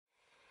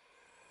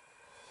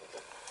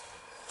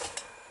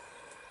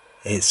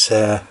It's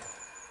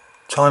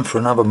time for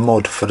another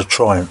mod for the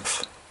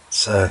Triumph.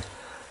 So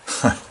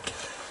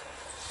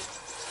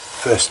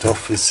first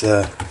off is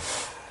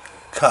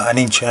cut 1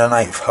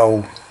 1/8"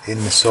 hole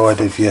in the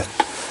side of your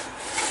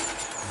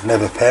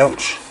leather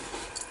pouch.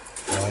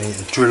 I need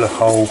to drill a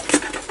hole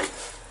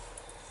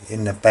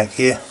in the back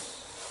here,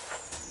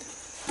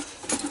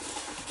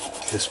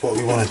 because what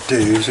we want to do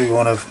is we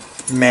want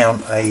to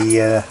mount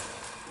a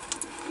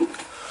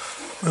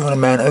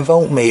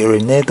voltmeter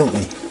in there, don't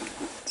we?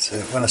 So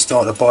when I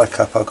start the bike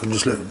up, I can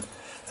just look,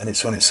 and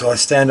it's on its side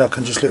stand, I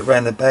can just look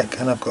around the back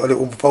and I've got a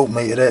little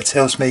voltmeter there. It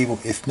tells me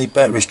if my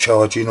battery's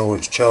charging or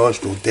it's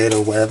charged or dead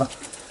or whatever.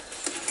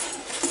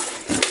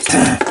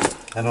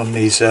 And on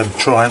these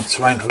Triumphs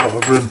there ain't a lot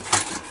of room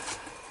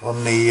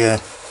on the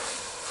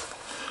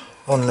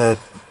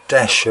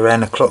dash around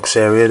the clocks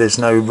area. There's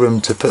no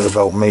room to put a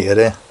voltmeter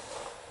there.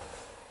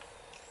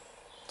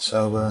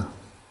 So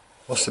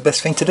what's the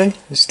best thing to do?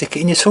 Is stick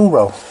it in your tool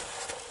roll.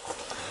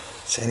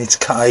 So you need to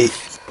cut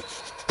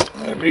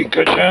we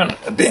go down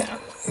a bit.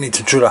 You need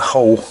to drill a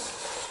hole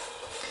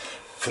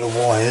for the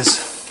wires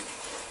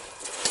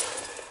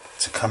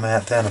to come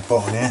out down the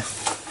bottom here.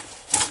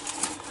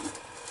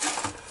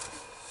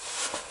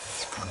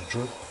 Let's kind of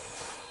drill.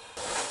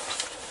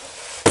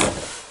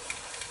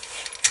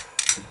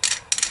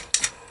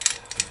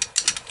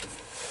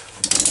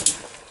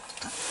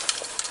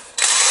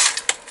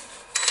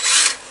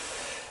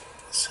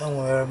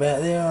 Somewhere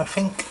about there, I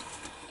think.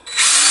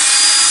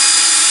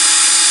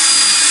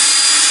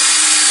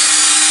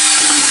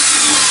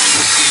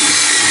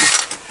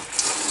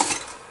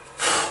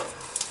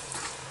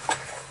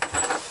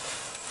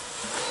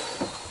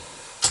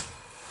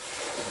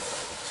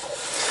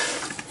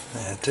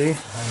 Do and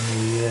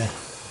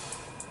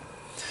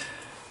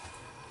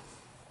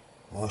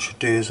what I should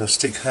do is I'll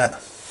stick that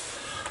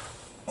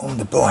on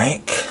the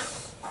bike.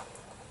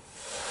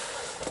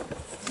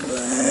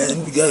 There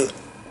we go.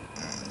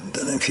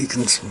 Don't know if you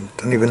can,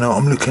 don't even know what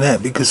I'm looking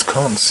at because I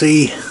can't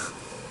see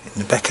in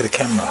the back of the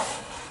camera.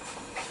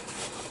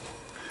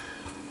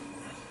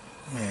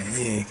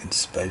 Yeah, you can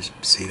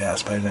see that, I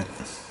suppose, don't you?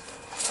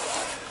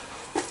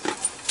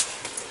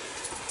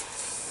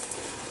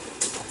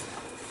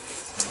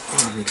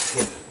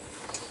 Fit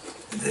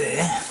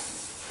there,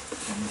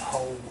 and the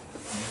hole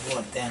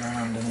right down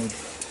and underneath,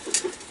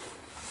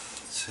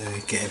 so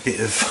you get a bit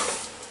of,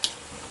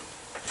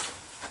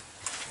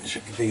 it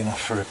should be big enough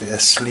for a bit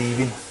of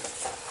sleeving.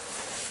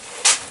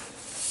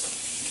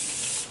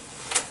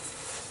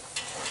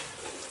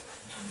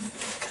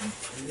 Come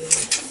through there.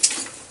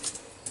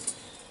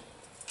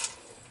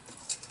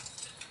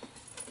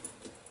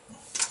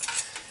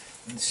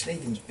 And the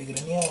sleeving's bigger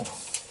than the hole,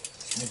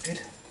 no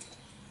good.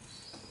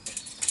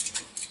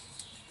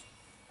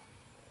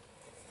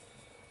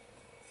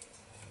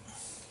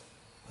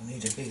 I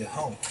need a bigger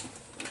hole.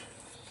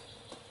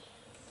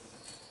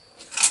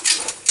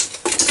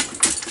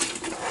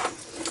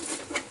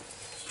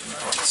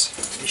 Right, so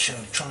we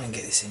shall try and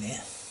get this in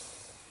here.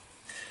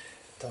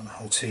 Don't want a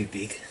hole too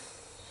big.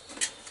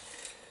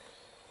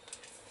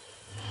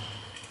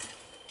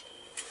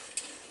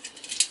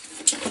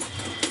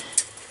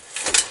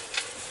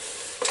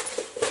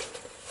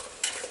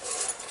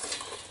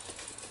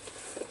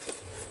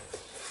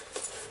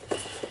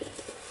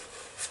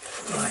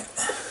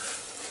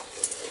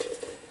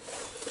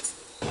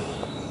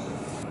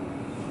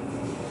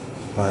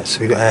 Right, so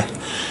we've got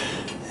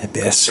a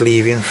bit of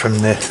sleeving from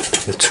the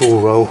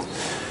tool roll.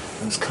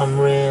 Let's come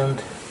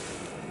round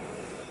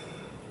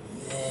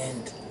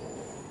and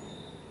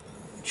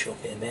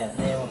chop it about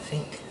there, I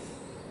think.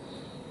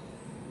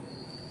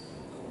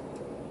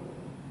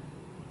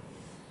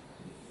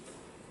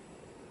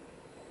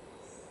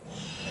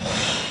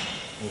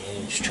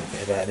 Yeah, just chop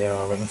it about there,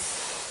 I reckon.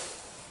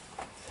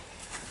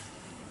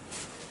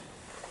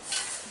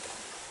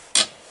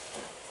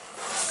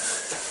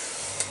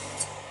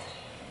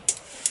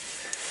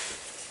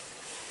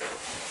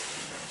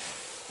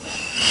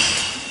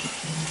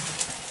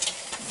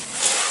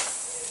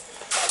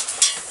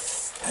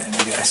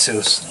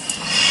 So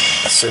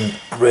some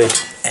red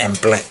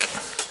and black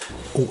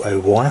auto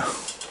wire.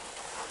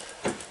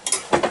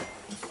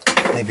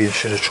 Maybe I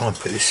should have tried and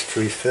put this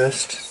through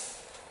first.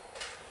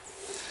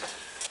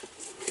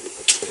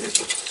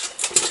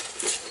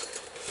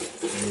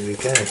 There we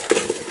go.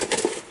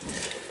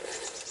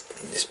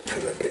 Just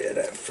put a bit of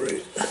that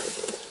through.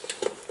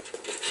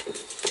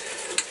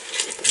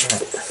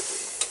 Right.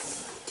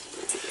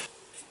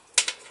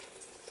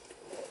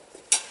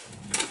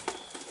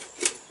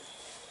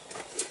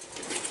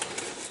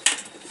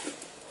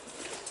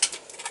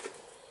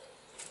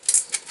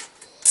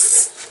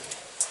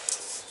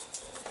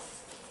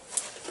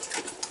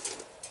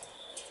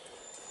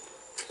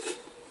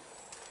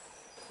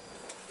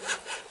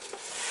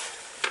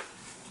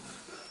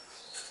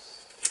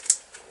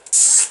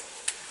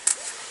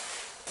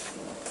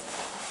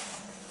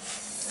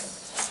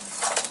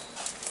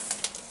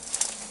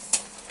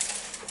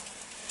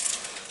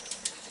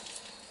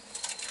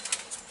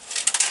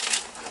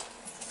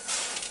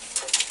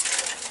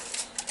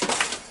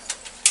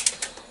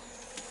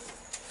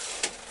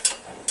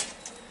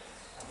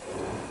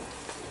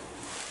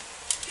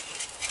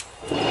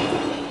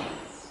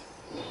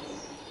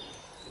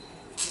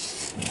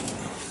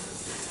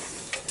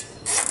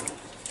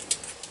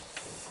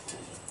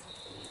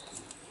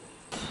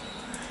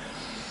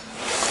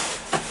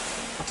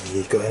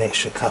 you've got an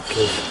extra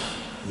couple of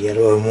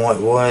yellow and white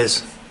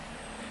wires,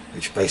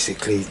 which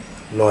basically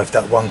lived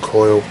up one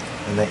coil,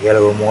 and that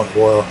yellow and white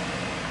wire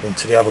went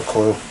to the other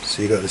coil,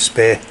 so you've got the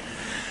spare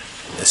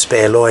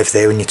live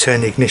there. When you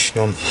turn the ignition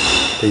on,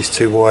 these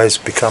two wires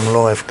become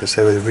live because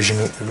they were the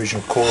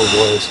original coil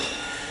wires.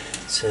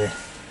 So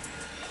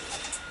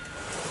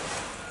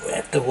we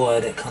have the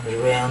wire that comes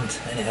around,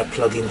 and it'll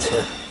plug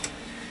into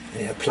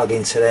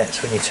that.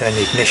 So when you turn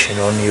the ignition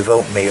on, your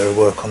voltmeter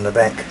will work on the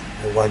back.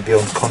 It won't be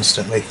on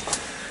constantly.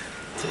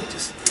 So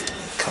just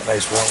cut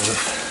those wires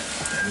off.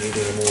 Don't need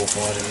any more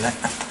wire than that.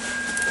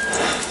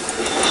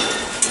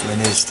 I mean,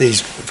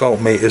 these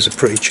voltmeters are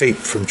pretty cheap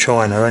from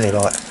China, only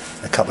like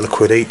a couple of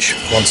quid each,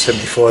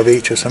 175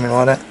 each or something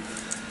like that.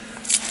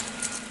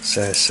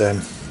 So it's,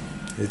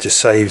 it just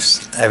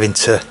saves having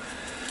to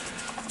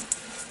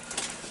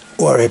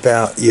worry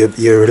about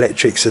your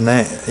electrics and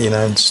that, you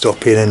know, and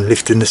stopping and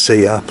lifting the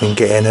seat up and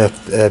getting a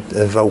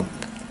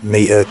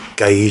voltmeter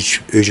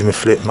gauge, Ujima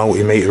flip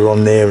multimeter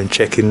on there and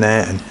checking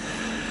that. And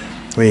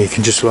when you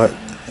can just like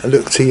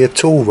look to your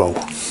tool roll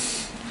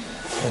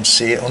and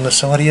see it on the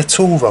side of your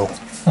tool roll.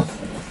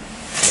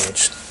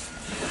 Just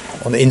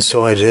on the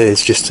inside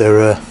it's just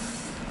on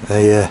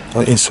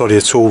the inside of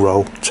your tool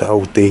roll to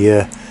hold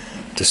the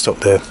to stop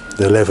the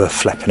leather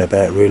flapping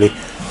about, really.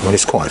 I mean,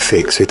 it's quite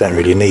thick, so you don't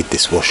really need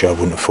this washer, I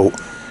wouldn't have thought.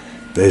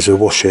 There's a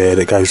washer here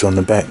that goes on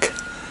the back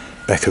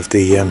of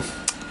the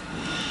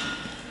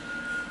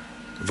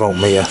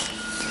voltmeter.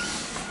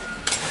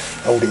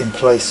 Hold it in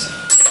place.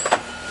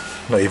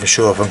 Not even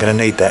sure if I'm going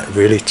to need that,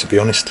 really, to be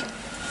honest.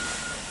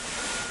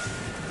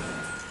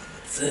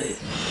 So,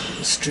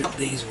 strip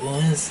these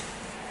wires.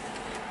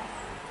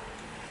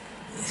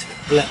 This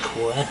black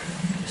wire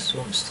just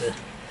wants to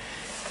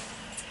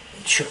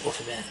chop off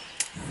about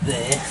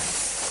there.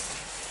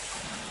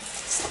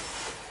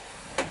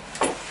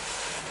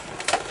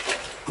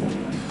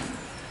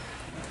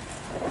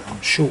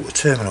 Shorter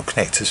terminal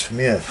connectors from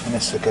here,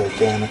 unless I go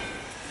down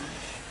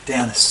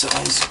a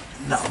size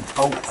nut and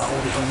bolt to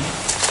hold it on.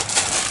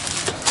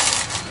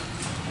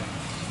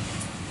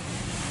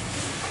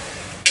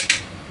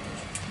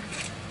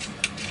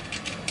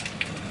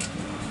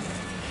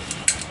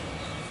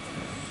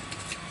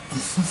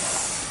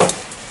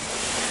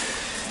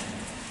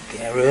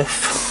 Get our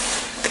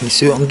earth. Can you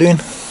see what I'm doing?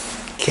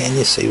 Can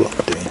you see what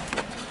I'm doing?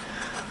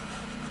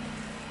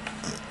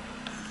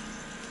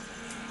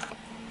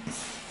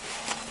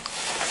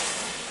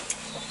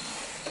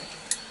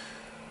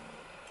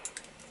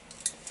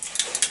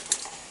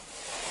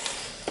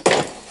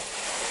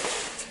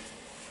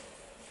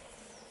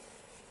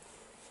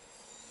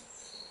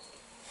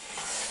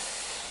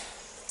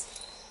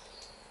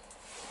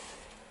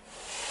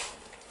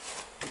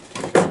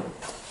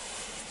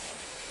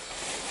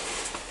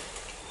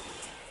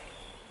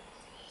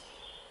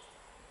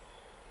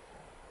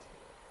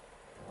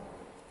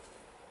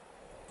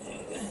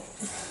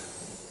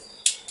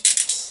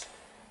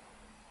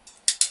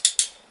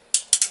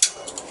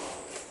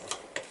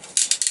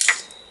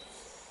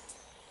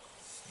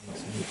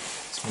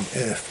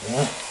 Earth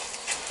wire.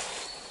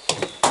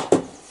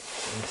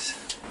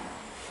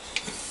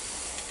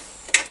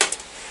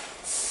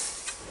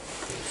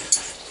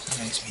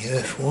 There's my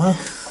earth wire.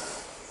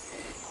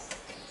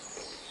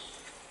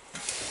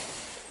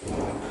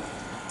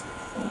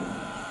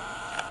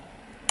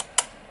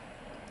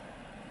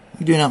 What are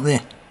you doing up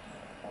there?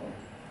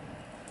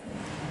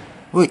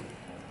 Wait.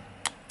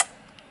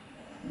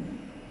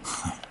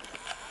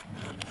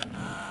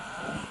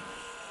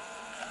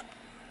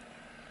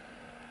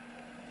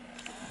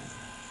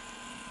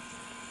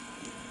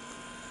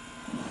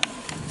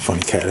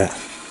 Funny cat that.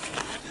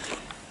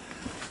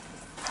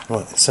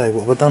 Right, so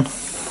what have I done?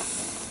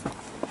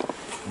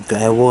 We've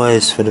got our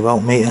wires for the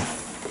voltmeter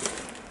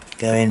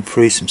going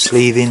through some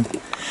sleeving,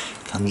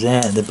 comes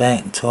out at the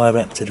back, tie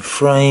wrap to the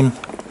frame.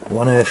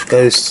 One earth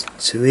goes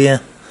to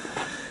here,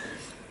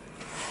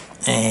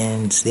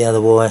 and the other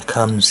wire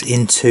comes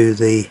into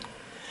the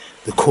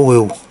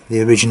coil,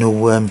 the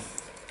original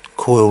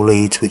coil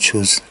leads, which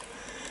was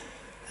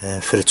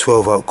for the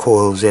 12 volt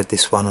coils. They had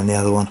this one and the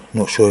other one.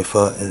 Not sure if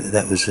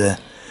that was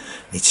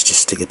need to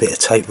just stick a bit of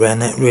tape around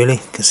that, really,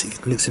 because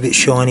it looks a bit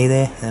shiny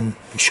there, and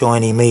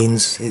shiny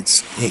means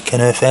it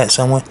can earth out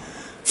somewhere.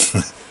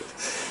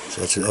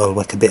 So I'll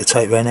whack a bit of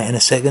tape around that in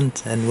a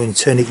second, and when you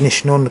turn the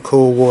ignition on, the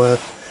coil wire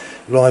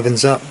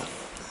livens up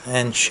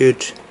and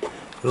should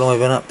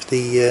liven up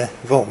the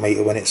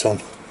voltmeter when it's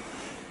on.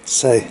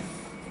 So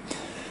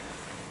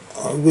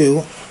I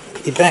will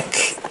be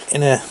back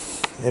in a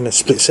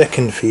split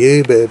second for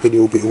you, but it'll be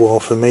a little bit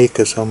while for me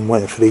because I'm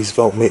waiting for these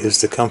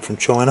voltmeters to come from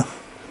China,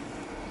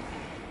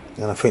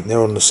 and I think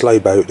they're on the sleigh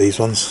boat, these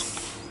ones.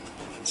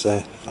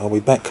 So I'll be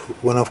back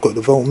when I've got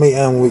the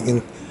voltmeter and we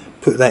can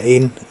put that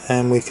in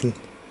and we can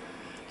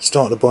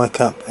start the bike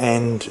up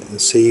and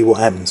see what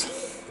happens.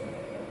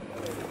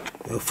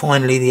 Well,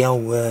 finally the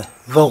old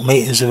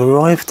voltmeters have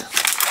arrived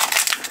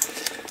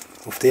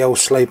off the old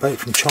sleigh boat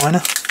from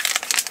China,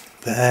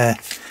 but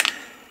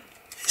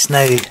it's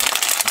no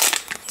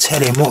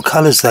telling what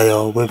colours they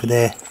are, whether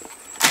they're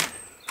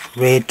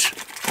red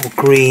or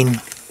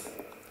green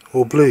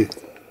or blue.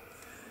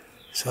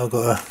 So I've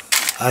got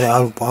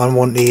I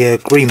want the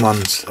green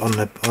ones on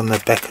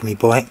the back of my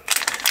bike.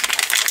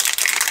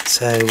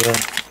 So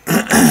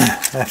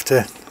I have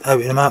to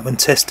open them up and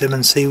test them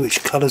and see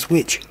which colour's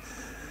which.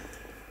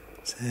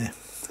 So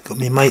I've got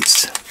my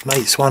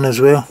mate's one as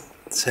well,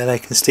 so they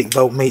can stick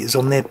voltmeters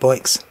on their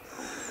bikes.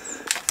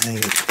 And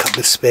a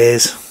couple of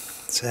spares.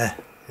 So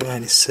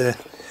right, let's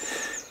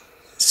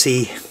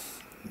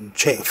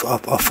check.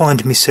 I'll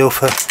find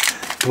myself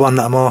the one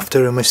that I'm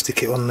after, and we'll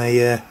stick it on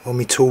the on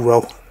my tool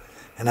roll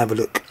and have a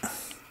look.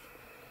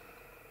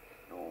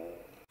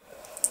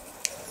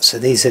 So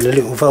these are the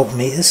little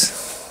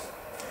voltmeters.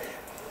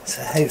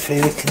 So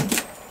hopefully we can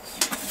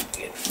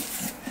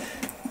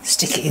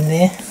stick it in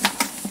there.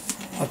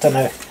 I don't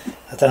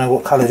know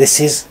what colour this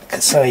is.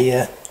 So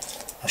I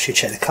should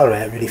check the colour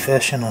out really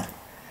first, shouldn't I?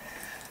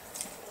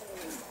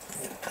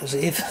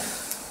 Positive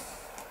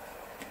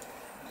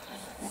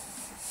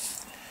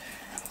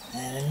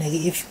and a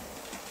negative.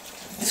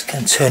 Just go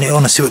and turn it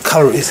on and see what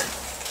colour it is.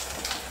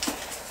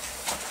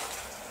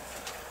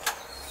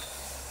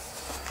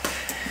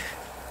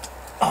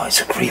 Oh,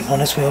 it's a green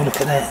one as well,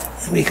 look at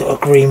that. We got a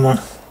green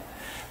one.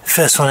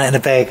 First one out of the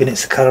bag, and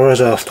it's the colour I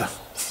was after.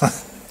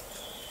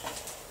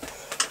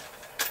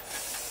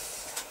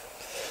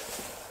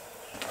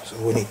 So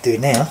all we need to do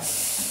now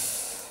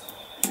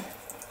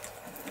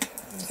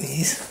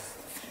is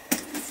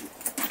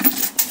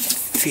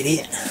fit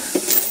it.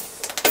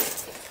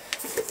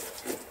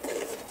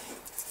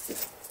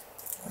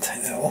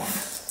 Take that off.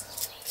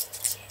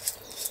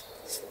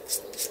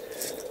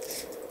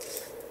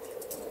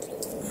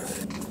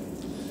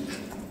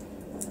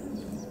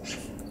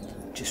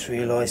 Just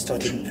realised I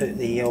didn't put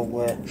the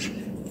old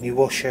new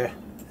washer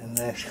and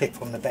the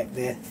clip on the back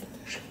there,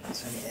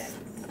 so I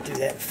need to do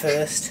that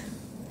first,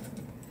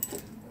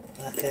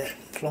 like a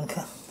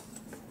plonker.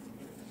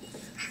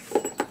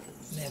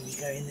 Then we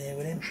go in there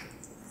with him.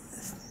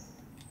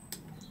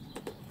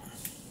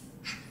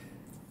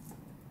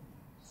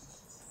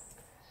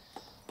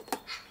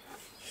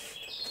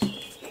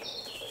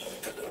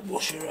 Put the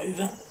washer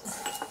over.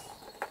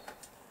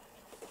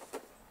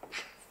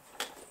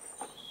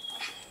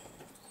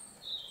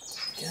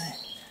 Okay.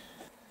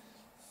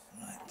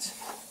 Right.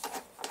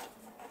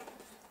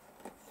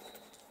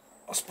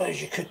 I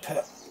suppose you could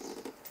put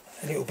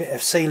a little bit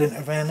of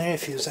sealant around there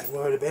if you was that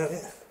worried about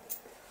it.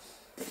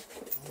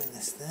 And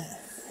that's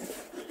that.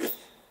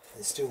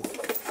 There's still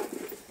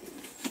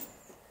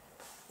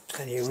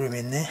plenty of room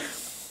in there.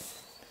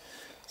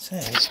 So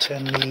let's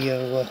turn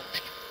the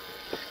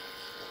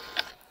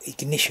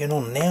ignition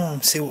on now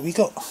and see what we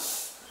got.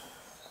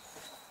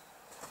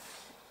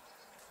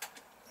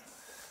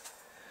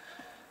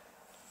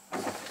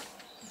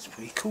 That's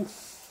pretty cool.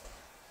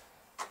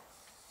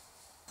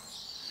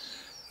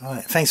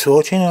 Right, thanks for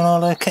watching, and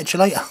I'll catch you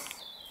later.